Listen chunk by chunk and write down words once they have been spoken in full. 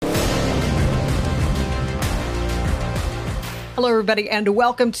Hello, everybody, and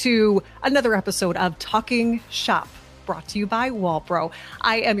welcome to another episode of Talking Shop, brought to you by Walbro.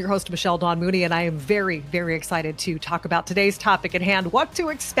 I am your host, Michelle Dawn Mooney, and I am very, very excited to talk about today's topic at hand, what to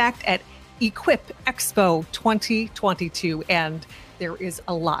expect at Equip Expo 2022. And there is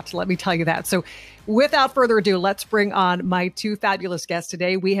a lot, let me tell you that. So without further ado, let's bring on my two fabulous guests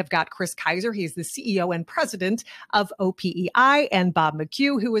today. We have got Chris Kaiser. He's the CEO and president of OPEI, and Bob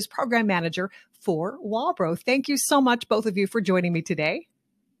McHugh, who is program manager for Walbro. Thank you so much, both of you, for joining me today.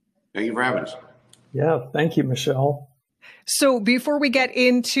 Thank you for having us. Yeah, thank you, Michelle. So before we get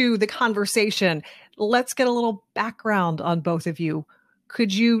into the conversation, let's get a little background on both of you.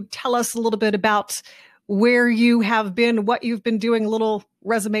 Could you tell us a little bit about where you have been, what you've been doing, a little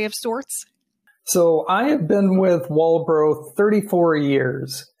resume of sorts? So I have been with Walbro 34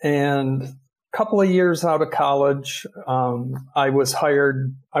 years, and a couple of years out of college, I was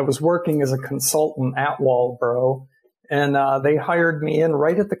working as a consultant at Walbro, and they hired me in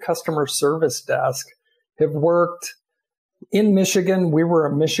right at the customer service desk. Have worked in Michigan. We were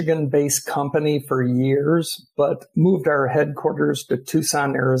a Michigan-based company for years, but moved our headquarters to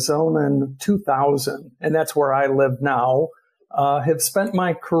Tucson, Arizona in 2000, and that's where I live now. Have spent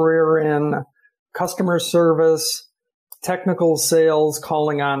my career in customer service, technical sales,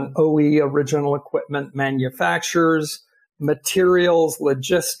 calling on OE, original equipment manufacturers, materials,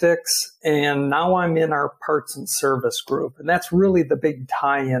 logistics, and now I'm in our parts and service group. And that's really the big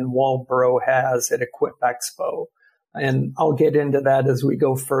tie-in Walbro has at Equip Expo. And I'll get into that as we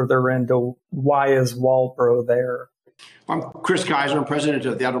go further into why is Walbro there. I'm Chris Kaiser. I'm president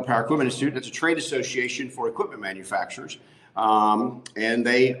of the Outdoor Power Equipment Institute. That's a trade association for equipment manufacturers. And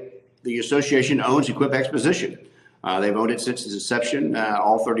the association owns Equip Exposition. They've owned it since its inception,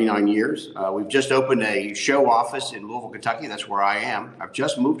 all 39 years. We've just opened a show office in Louisville, Kentucky. That's where I am. I've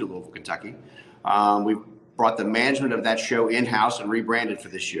just moved to Louisville, Kentucky. We've brought the management of that show in-house and rebranded for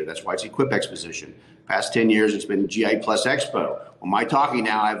this year. That's why it's Equip Exposition. Past 10 years, it's been GI Plus Expo. Well, my talking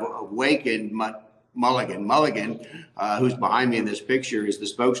now, I've awakened Mulligan, who's behind me in this picture, is the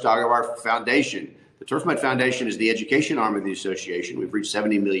spokesdog of our foundation. The Turf Mud Foundation is the education arm of the association. We've reached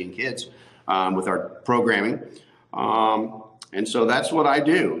 70 million kids with our programming. And so that's what I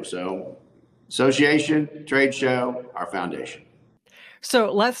do. So association, trade show, our foundation.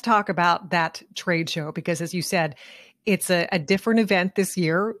 So let's talk about that trade show, because as you said, it's a different event this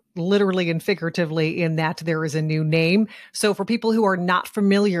year, literally and figuratively, in that there is a new name. So for people who are not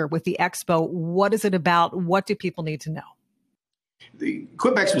familiar with the expo, what is it about? What do people need to know? The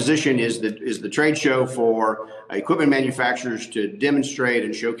Equip Exposition is the trade show for equipment manufacturers to demonstrate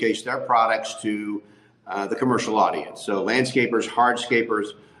and showcase their products to the commercial audience. So landscapers,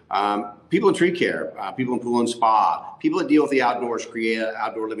 hardscapers, people in tree care, people in pool and spa, people that deal with the outdoors, create an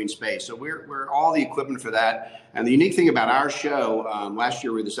outdoor living space. So we're all the equipment for that. And the unique thing about our show, last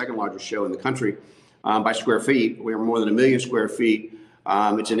year we were the second largest show in the country by square feet. We were more than 1 million square feet.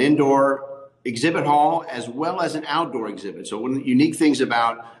 It's an indoor exhibit hall as well as an outdoor exhibit. So one of the unique things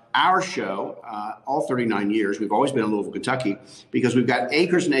about our show, all 39 years, we've always been in Louisville, Kentucky, because we've got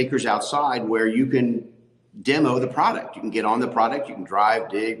acres and acres outside where you can demo the product. You can get on the product, you can drive,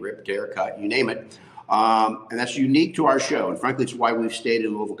 dig, rip, tear, cut, you name it. And that's unique to our show. And frankly, it's why we've stayed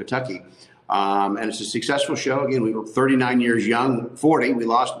in Louisville, Kentucky. And it's a successful show. Again, we were 39 years young, 40. We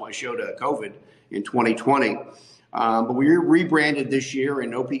lost my show to COVID in 2020. But we rebranded this year,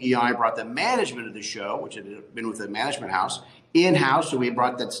 and OPEI brought the management of the show, which had been with the management house, in-house. So we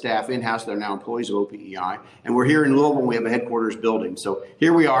brought that staff in-house. They're now employees of OPEI. And we're here in Louisville, and we have a headquarters building. So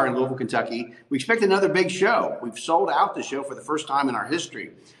here we are in Louisville, Kentucky. We expect another big show. We've sold out the show for the first time in our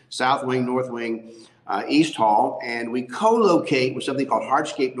history. South Wing, North Wing, East Hall. And we co-locate with something called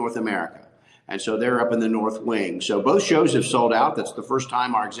Hardscape North America. And so they're up in the North Wing. So both shows have sold out. That's the first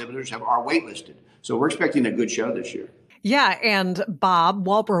time our exhibitors are waitlisted. So we're expecting a good show this year. Yeah. And Bob,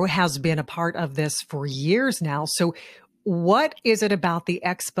 Walbro has been a part of this for years now. So what is it about the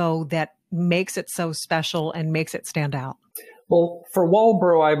expo that makes it so special and makes it stand out? Well, for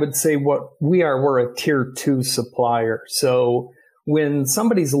Walbro, I would say we're a tier 2 supplier. So when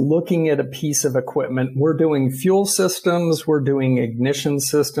somebody's looking at a piece of equipment, we're doing fuel systems, we're doing ignition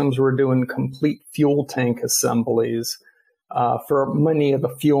systems, we're doing complete fuel tank assemblies for many of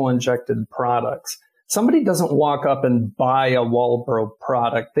the fuel injected products. Somebody doesn't walk up and buy a Walbro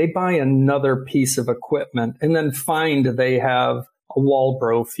product. They buy another piece of equipment and then find they have a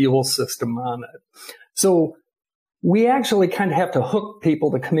Walbro fuel system on it. So we actually kind of have to hook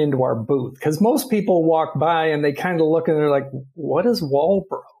people to come into our booth, because most people walk by and they kind of look and they're like, what is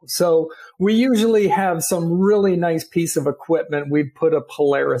Walbro? So we usually have some really nice piece of equipment. We put a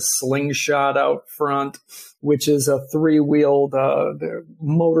Polaris slingshot out front, which is a 3-wheeled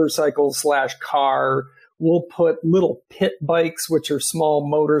motorcycle / car. We'll put little pit bikes, which are small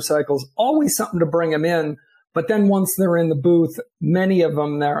motorcycles, always something to bring them in. But then once they're in the booth, many of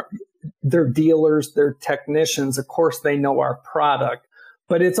them, they're dealers, they're technicians. Of course, they know our product.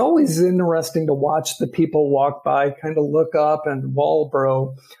 But it's always interesting to watch the people walk by, kind of look up and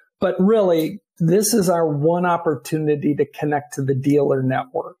Walbro. But really, this is our one opportunity to connect to the dealer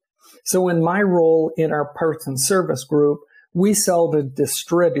network. So in my role in our parts and service group, we sell to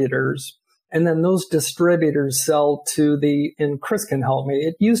distributors. And then those distributors sell to and Chris can help me,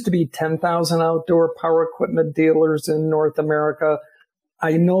 it used to be 10,000 outdoor power equipment dealers in North America.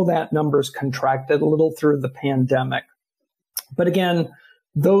 I know that number's contracted a little through the pandemic. But again,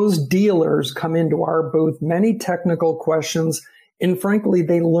 those dealers come into our booth, many technical questions, and frankly,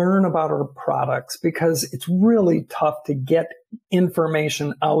 they learn about our products, because it's really tough to get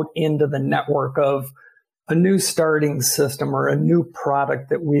information out into the network of a new starting system or a new product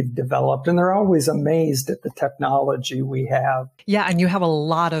that we've developed. And they're always amazed at the technology we have. Yeah. And you have a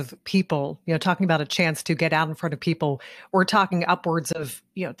lot of people, talking about a chance to get out in front of people. We're talking upwards of,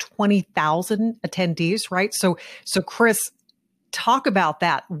 20,000 attendees, right? So Chris, talk about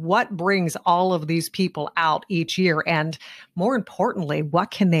that. What brings all of these people out each year? And more importantly, what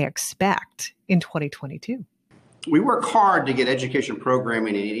can they expect in 2022? We work hard to get education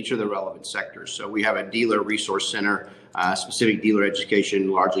programming in each of the relevant sectors. So we have a dealer resource center, specific dealer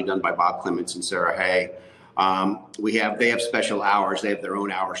education, largely done by Bob Clements and Sarah Hay. They have special hours. They have their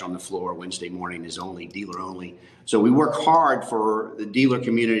own hours on the floor. Wednesday morning is only dealer only. So we work hard for the dealer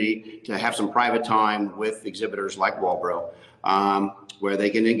community to have some private time with exhibitors like Walbro, where they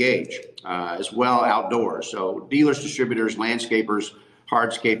can engage as well outdoors. So dealers, distributors, landscapers,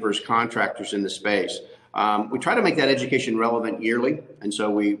 hardscapers, contractors in the space. We try to make that education relevant yearly. And so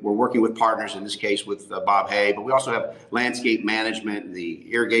we're working with partners, in this case with Bob Hay, but we also have Landscape Management,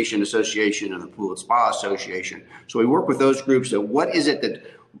 the Irrigation Association, and the Pool and Spa Association. So we work with those groups. So what is it that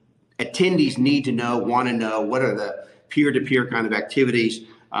attendees need to know, want to know? What are the peer-to-peer kind of activities?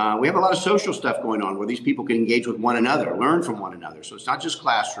 We have a lot of social stuff going on where these people can engage with one another, learn from one another. So it's not just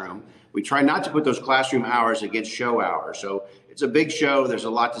classroom. We try not to put those classroom hours against show hours. So it's a big show. There's a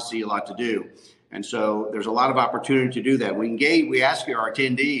lot to see, a lot to do. And so there's a lot of opportunity to do that. We ask our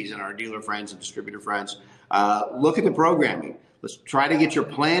attendees and our dealer friends and distributor friends, look at the programming. Let's try to get your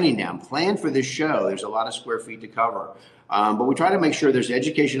planning down. Plan for this show. There's a lot of square feet to cover. But we try to make sure there's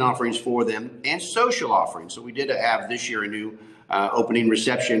education offerings for them and social offerings. So we did have this year a new opening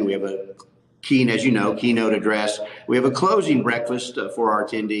reception. We have a keynote address. We have a closing breakfast for our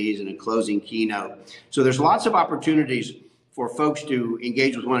attendees and a closing keynote. So there's lots of opportunities for folks to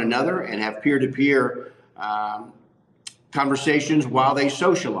engage with one another and have peer-to-peer conversations while they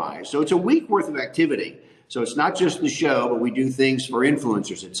socialize. So it's a week worth of activity. So it's not just the show, but we do things for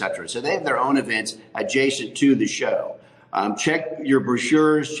influencers, et cetera. So they have their own events adjacent to the show. Check your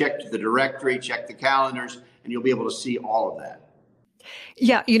brochures, check the directory, check the calendars, and you'll be able to see all of that.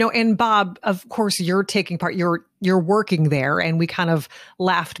 Yeah, and Bob, of course, you're taking part, you're working there. And we kind of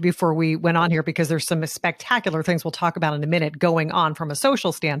laughed before we went on here because there's some spectacular things we'll talk about in a minute going on from a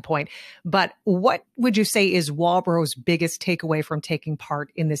social standpoint. But what would you say is Walbro's biggest takeaway from taking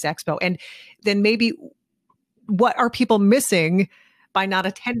part in this expo? And then maybe what are people missing by not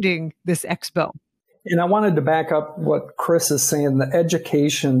attending this expo? And I wanted to back up what Chris is saying. The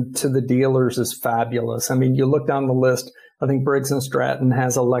education to the dealers is fabulous. I mean, you look down the list, I think Briggs & Stratton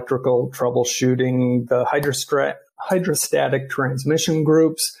has electrical troubleshooting, the hydrostatic transmission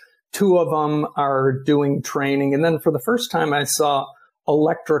groups. 2 of them are doing training. And then for the first time, I saw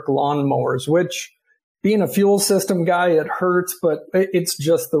electric lawnmowers, which being a fuel system guy, it hurts, but it's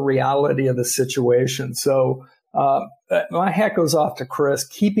just the reality of the situation. So my hat goes off to Chris,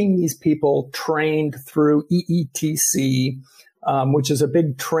 keeping these people trained through EETC, which is a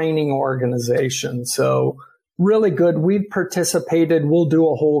big training organization. So really good. We've participated. We'll do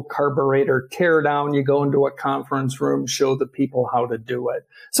a whole carburetor tear down. You go into a conference room, show the people how to do it.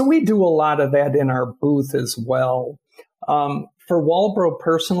 So we do a lot of that in our booth as well. For Walbro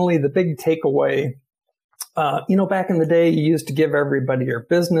personally, the big takeaway, back in the day, you used to give everybody your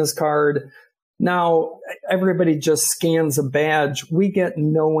business card. Now everybody just scans a badge. We get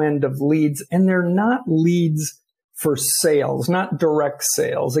no end of leads, and they're not leads for sales, not direct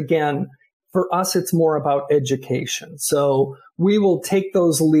sales. Again, for us, it's more about education. So we will take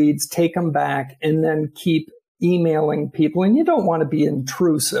those leads, take them back, and then keep emailing people, and you don't want to be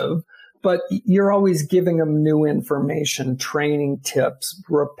intrusive, but you're always giving them new information, training tips,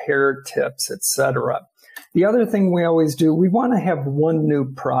 repair tips, etc. The other thing we always do, we want to have one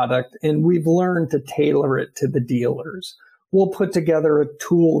new product, and we've learned to tailor it to the dealers. We'll put together a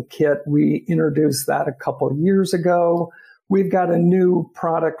toolkit. We introduced that a couple of years ago. We've got a new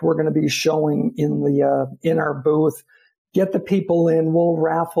product we're going to be showing in our booth. Get the people in. We'll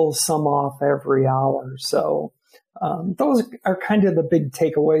raffle some off every hour. So those are kind of the big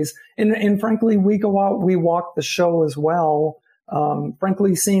takeaways. And frankly, we go out, we walk the show as well.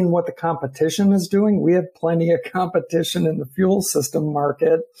 Frankly, seeing what the competition is doing, we have plenty of competition in the fuel system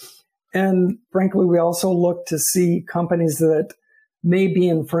market. And frankly, we also look to see companies that may be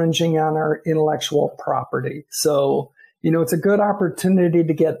infringing on our intellectual property. So, it's a good opportunity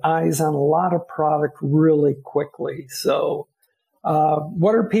to get eyes on a lot of product really quickly. So,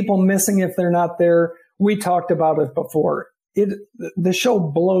 what are people missing if they're not there? We talked about it before. The show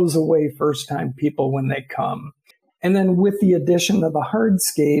blows away first-time people when they come. And then with the addition of the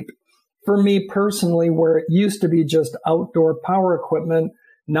hardscape, for me personally, where it used to be just outdoor power equipment,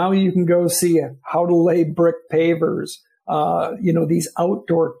 now you can go see how to lay brick pavers, these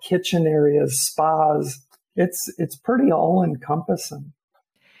outdoor kitchen areas, spas. It's pretty all-encompassing.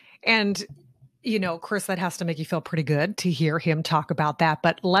 And, Chris, that has to make you feel pretty good to hear him talk about that.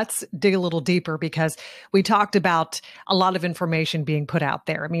 But let's dig a little deeper, because we talked about a lot of information being put out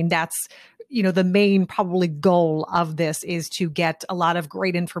there. I mean, that's, the main probably goal of this is to get a lot of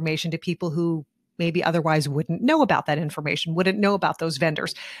great information to people who maybe otherwise wouldn't know about that information, wouldn't know about those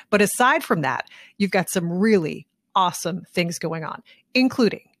vendors. But aside from that, you've got some really awesome things going on,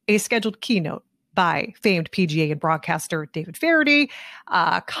 including a scheduled keynote by famed PGA and broadcaster David Feherty,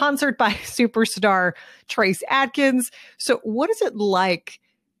 a concert by superstar Trace Adkins. So what is it like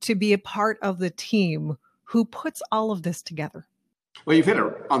to be a part of the team who puts all of this together? Well, you've hit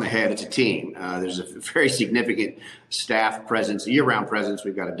it on the head. It's a team. There's a very significant staff presence, year-round presence.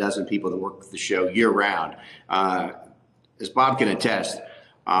 We've got a dozen people that work the show year-round. As Bob can attest,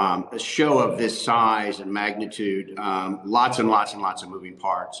 a show of this size and magnitude, lots and lots and lots of moving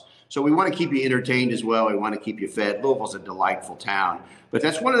parts. So we want to keep you entertained as well. We want to keep you fed. Louisville's a delightful town. But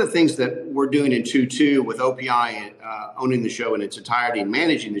that's one of the things that we're doing in 2-2 with OPI owning the show in its entirety and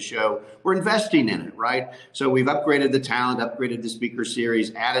managing the show. We're investing in it, right? So we've upgraded the talent, upgraded the speaker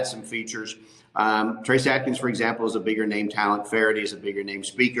series, added some features. Trace Adkins, for example, is a bigger name talent. Feherty is a bigger name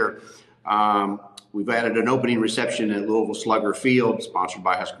speaker. We've added an opening reception at Louisville Slugger Field, sponsored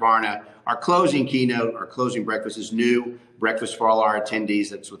by Husqvarna. Our closing keynote, our closing breakfast is new. Breakfast for all our attendees.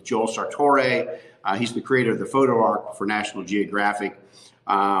 That's with Joel Sartore. He's the creator of the photo arc for National Geographic.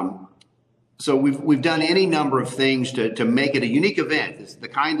 So we've done any number of things to make it a unique event. It's the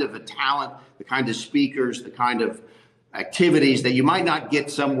kind of a talent, the kind of speakers, the kind of activities that you might not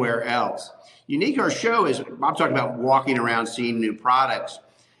get somewhere else. Unique our show is, Bob talked about walking around, seeing new products.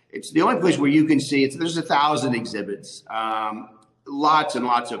 It's the only place where you can see it. There's 1,000 exhibits, lots and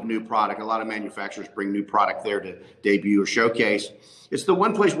lots of new product. A lot of manufacturers bring new product there to debut or showcase. It's the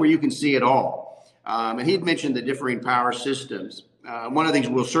one place where you can see it all. And he had mentioned the differing power systems. One of the things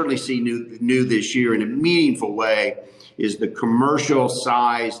we'll certainly see new this year in a meaningful way is the commercial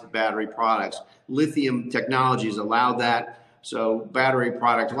sized battery products. Lithium technologies allow that. So battery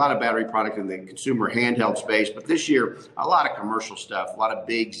product, a lot of battery product in the consumer handheld space, but this year, a lot of commercial stuff, a lot of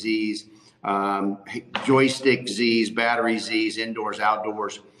big Zs, joystick Zs, battery Zs, indoors,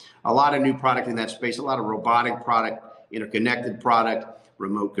 outdoors, a lot of new product in that space, a lot of robotic product, interconnected product,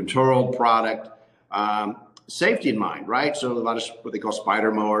 remote controlled product, safety in mind, right? So a lot of what they call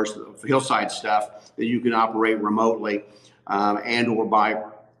spider mowers, hillside stuff that you can operate remotely and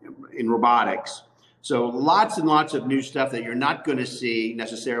or in robotics. So lots and lots of new stuff that you're not going to see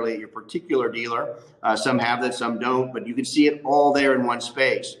necessarily at your particular dealer. Some have that, some don't, but you can see it all there in one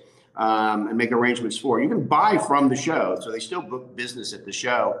space and make arrangements for it. You can buy from the show, so they still book business at the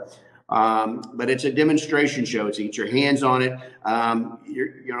show. But it's a demonstration show. It's to get your hands on it.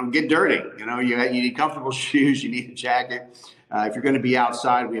 Get dirty. You need comfortable shoes. You need a jacket. If you're going to be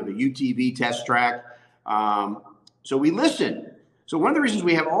outside, we have a UTV test track. So we listen. So one of the reasons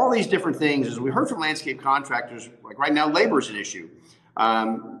we have all these different things is we heard from landscape contractors, like right now, labor is an issue.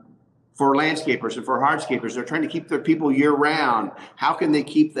 For landscapers and for hardscapers, they're trying to keep their people year round. How can they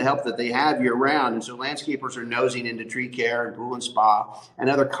keep the help that they have year round? And so landscapers are nosing into tree care and pool and spa and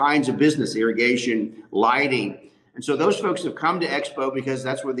other kinds of business, irrigation, lighting. And so those folks have come to Expo because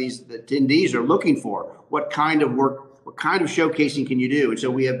that's what the attendees are looking for. What kind of work, what kind of showcasing can you do? And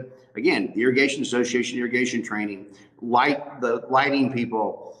so we have again, the Irrigation Association, irrigation training, the lighting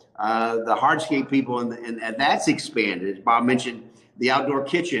people, the hardscape people, and that's expanded. As Bob mentioned, the outdoor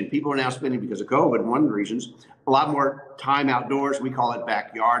kitchen. People are now spending, because of COVID, one of the reasons, a lot more time outdoors. We call it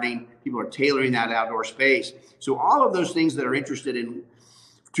backyarding. People are tailoring that outdoor space. So all of those things that are interested in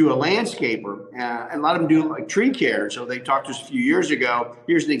to a landscaper, and a lot of them do like tree care. So they talked to us a few years ago.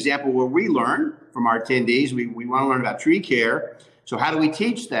 Here's an example where we learn from our attendees. We want to learn about tree care. So how do we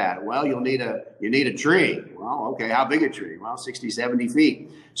teach that? Well, you need a tree. Well, okay, how big a tree? Well, 60, 70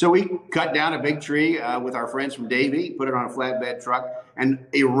 feet. So we cut down a big tree with our friends from Davie, put it on a flatbed truck, and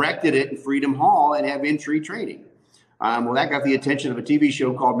erected it in Freedom Hall and have in-tree training. Well, that got the attention of a TV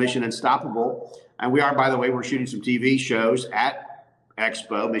show called Mission Unstoppable. And we are, by the way, we're shooting some TV shows at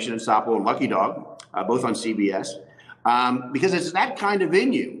Expo, Mission Unstoppable and Lucky Dog, both on CBS, because it's that kind of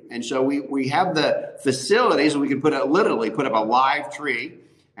venue. And so we have the facilities, and we can literally put up a live tree,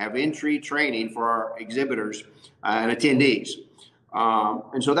 have in-tree training for our exhibitors and attendees.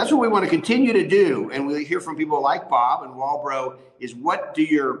 And so that's what we want to continue to do. And we hear from people like Bob and Walbro is, what do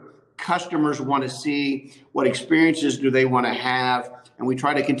your customers want to see? What experiences do they want to have? And we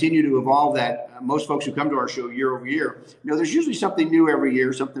try to continue to evolve that. Most folks who come to our show year over year, there's usually something new every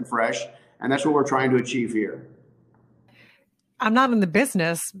year, something fresh. And that's what we're trying to achieve here. I'm not in the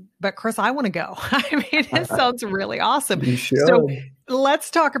business, but Chris, I want to go. I mean, it sounds really awesome. You should. So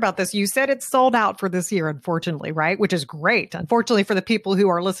let's talk about this. You said it's sold out for this year, unfortunately, right? Which is great. Unfortunately for the people who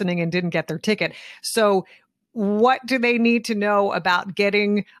are listening and didn't get their ticket. So what do they need to know about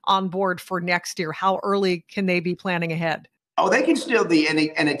getting on board for next year? How early can they be planning ahead? Oh, they can still be, an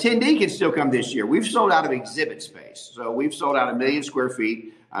attendee can still come this year. We've sold out of exhibit space. So we've sold out 1 million square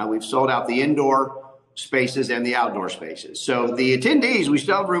feet. We've sold out the indoor spaces and the outdoor spaces. So the attendees, we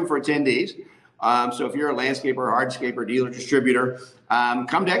still have room for attendees. So if you're a landscaper, hardscaper, dealer, distributor,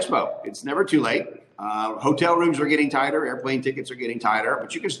 come to Expo. It's never too late. Hotel rooms are getting tighter. Airplane tickets are getting tighter,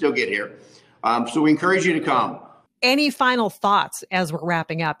 but you can still get here. So we encourage you to come. Any final thoughts as we're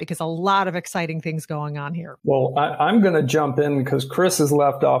wrapping up? Because a lot of exciting things going on here. Well, I'm going to jump in because Chris has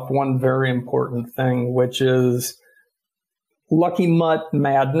left off one very important thing, which is Lucky Mutt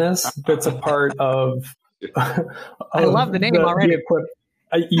Madness. That's a part of I love the name already.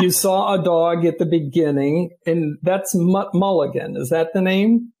 You saw a dog at the beginning, and that's Mutt Mulligan. Is that the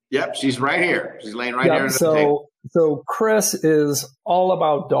name? Yep, she's right here. She's laying right here under the table. So Chris is all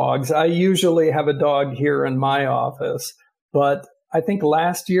about dogs. I usually have a dog here in my office, but I think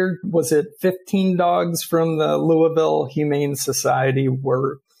last year, was it 15 dogs from the Louisville Humane Society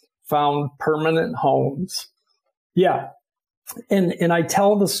were found permanent homes? Yeah. And I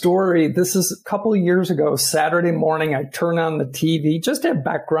tell the story, this is a couple of years ago, Saturday morning, I turn on the TV, just have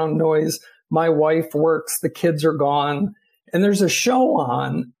background noise. My wife works, the kids are gone, and there's a show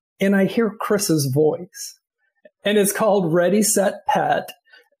on, and I hear Chris's voice. And it's called Ready, Set, Pet.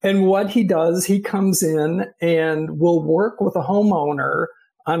 And what he does, he comes in and will work with a homeowner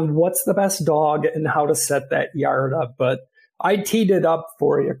on what's the best dog and how to set that yard up. But I teed it up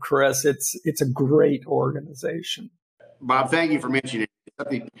for you, Chris. It's a great organization. Bob, thank you for mentioning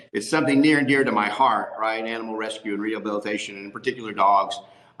it. It's something near and dear to my heart, right? Animal rescue and rehabilitation, and in particular dogs.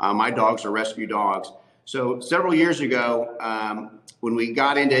 My dogs are rescue dogs. So several years ago, when we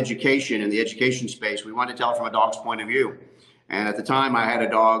got into education in the education space, we wanted to tell it from a dog's point of view. And at the time, I had a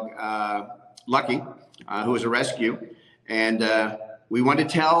dog, Lucky, who was a rescue. And we wanted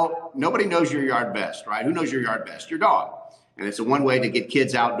to tell, nobody knows your yard best, right? Who knows your yard best? Your dog. And it's a one way to get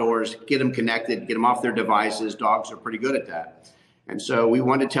kids outdoors, get them connected, get them off their devices. Dogs are pretty good at that. And so we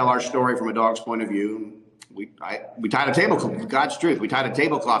wanted to tell our story from a dog's point of view. We tied a tablecloth, God's truth. We tied a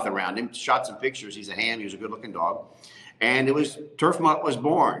tablecloth around him, shot some pictures. He's a ham. He was a good looking dog. And it was Turf Mutt was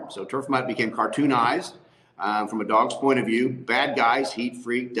born. So Turf Mutt became cartoonized from a dog's point of view. Bad guys, heat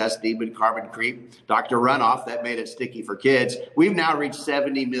freak, dust demon, carbon creep, Dr. Runoff. That made it sticky for kids. We've now reached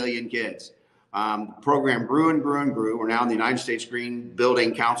 70 million kids. The program grew and grew and grew. We're now in the United States Green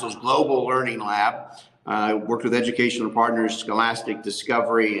Building Council's Global Learning Lab. Worked with educational partners, Scholastic,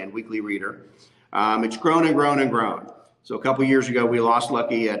 Discovery, and Weekly Reader. It's grown and grown and grown. So a couple years ago, we lost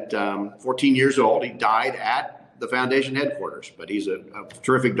Lucky at 14 years old. He died at the foundation headquarters, but he's a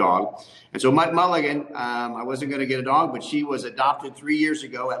terrific dog. And so Mutt Mulligan, I wasn't going to get a dog, but she was adopted 3 years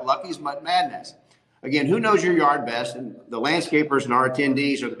ago at Lucky's Mutt Madness. Again, who knows your yard best? And the landscapers and our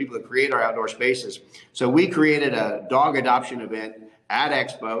attendees are the people that create our outdoor spaces. So we created a dog adoption event at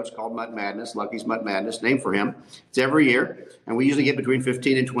Expo. It's called Mutt Madness, Lucky's Mutt Madness, named for him. It's every year. And we usually get between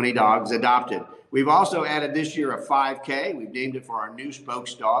 15 and 20 dogs adopted. We've also added this year a 5K. We've named it for our new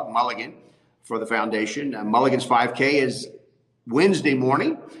spokes dog, Mulligan, for the foundation. Mulligan's 5K is Wednesday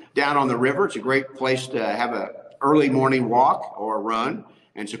morning down on the river. It's a great place to have an early morning walk or a run.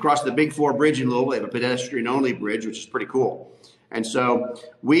 And it's across the Big Four Bridge in Louisville. They have a pedestrian-only bridge, which is pretty cool. And so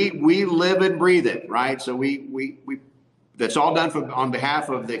we live and breathe it, right? So we that's all done on behalf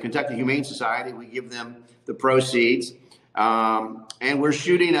of the Kentucky Humane Society. We give them the proceeds. And we're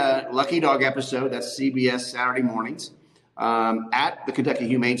shooting a Lucky Dog episode. That's CBS Saturday mornings at the Kentucky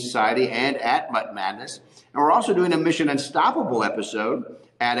Humane Society and at Mutt Madness. And we're also doing a Mission Unstoppable episode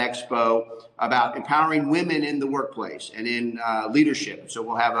at Expo about empowering women in the workplace and in leadership. So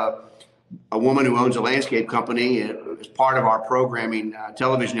we'll have a woman who owns a landscape company as part of our programming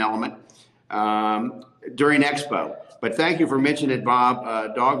television element during Expo. But thank you for mentioning it,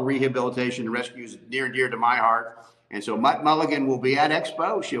 Bob. Dog rehabilitation and rescue is near and dear to my heart. And so Mutt Mulligan will be at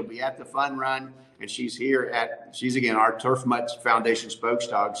Expo. She'll be at the fun run. And she's again, our Turf Mutt Foundation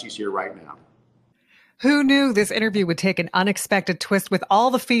spokesdog. She's here right now. Who knew this interview would take an unexpected twist with all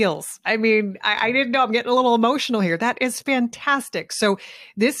the feels? I mean, I didn't know. I'm getting a little emotional here. That is fantastic. So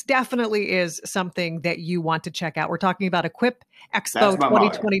this definitely is something that you want to check out. We're talking about Equip Expo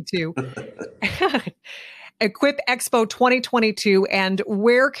 2022. Equip Expo 2022. And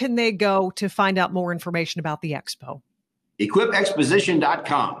where can they go to find out more information about the expo?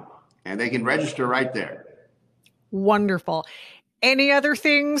 EquipExposition.com. And they can register right there. Wonderful. Any other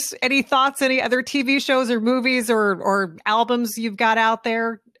things, any thoughts, any other TV shows or movies or albums you've got out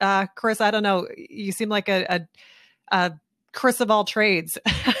there? Chris, I don't know. You seem like a Chris of all trades.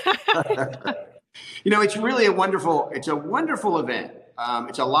 It's really a wonderful event.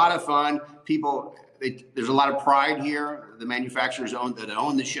 It's a lot of fun. There's a lot of pride here. The manufacturers that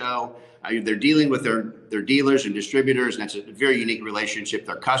own the show. They're dealing with their dealers and distributors, and that's a very unique relationship.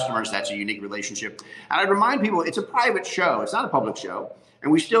 Their customers, that's a unique relationship. And I'd remind people, it's a private show. It's not a public show,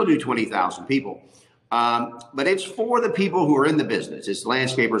 and we still do 20,000 people. But it's for the people who are in the business. It's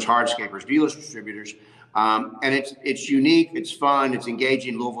landscapers, hardscapers, dealers, distributors. And it's unique, it's fun, it's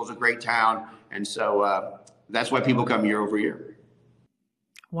engaging. Louisville's a great town. And so that's why people come year over year.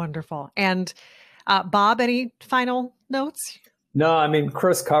 Wonderful. And Bob, any final notes? No, I mean,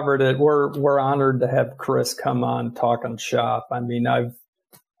 Chris covered it. We're honored to have Chris come on Talking Shop. I mean, I've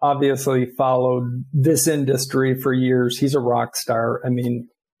obviously followed this industry for years. He's a rock star. I mean,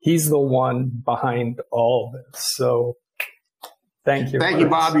 he's the one behind all of this. So thank you. Thank you,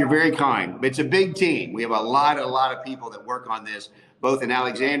 Bob. You're very kind. It's a big team. We have a lot of people that work on this, both in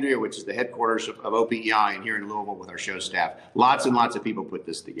Alexandria, which is the headquarters of OPEI, and here in Louisville with our show staff. Lots and lots of people put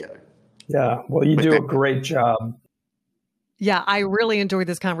this together. Yeah, well, you do a great job. Yeah, I really enjoyed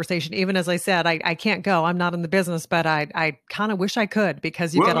this conversation. Even as I said, I can't go. I'm not in the business, but I kind of wish I could,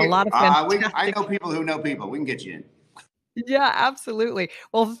 because you've got a lot of fantastic... I know people who know people. We can get you in. Yeah, absolutely.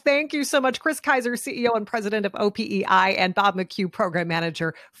 Well, thank you so much, Chris Kaiser, CEO and president of OPEI, and Bob McHugh, program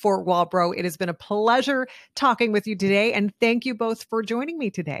manager for Walbro. It has been a pleasure talking with you today, and thank you both for joining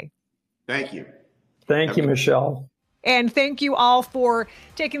me today. Thank you. Thank you, Michelle. And thank you all for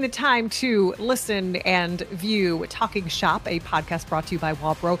taking the time to listen and view Talking Shop, a podcast brought to you by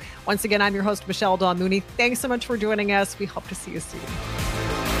Walbro. Once again, I'm your host, Michelle Dawn Mooney. Thanks so much for joining us. We hope to see you soon.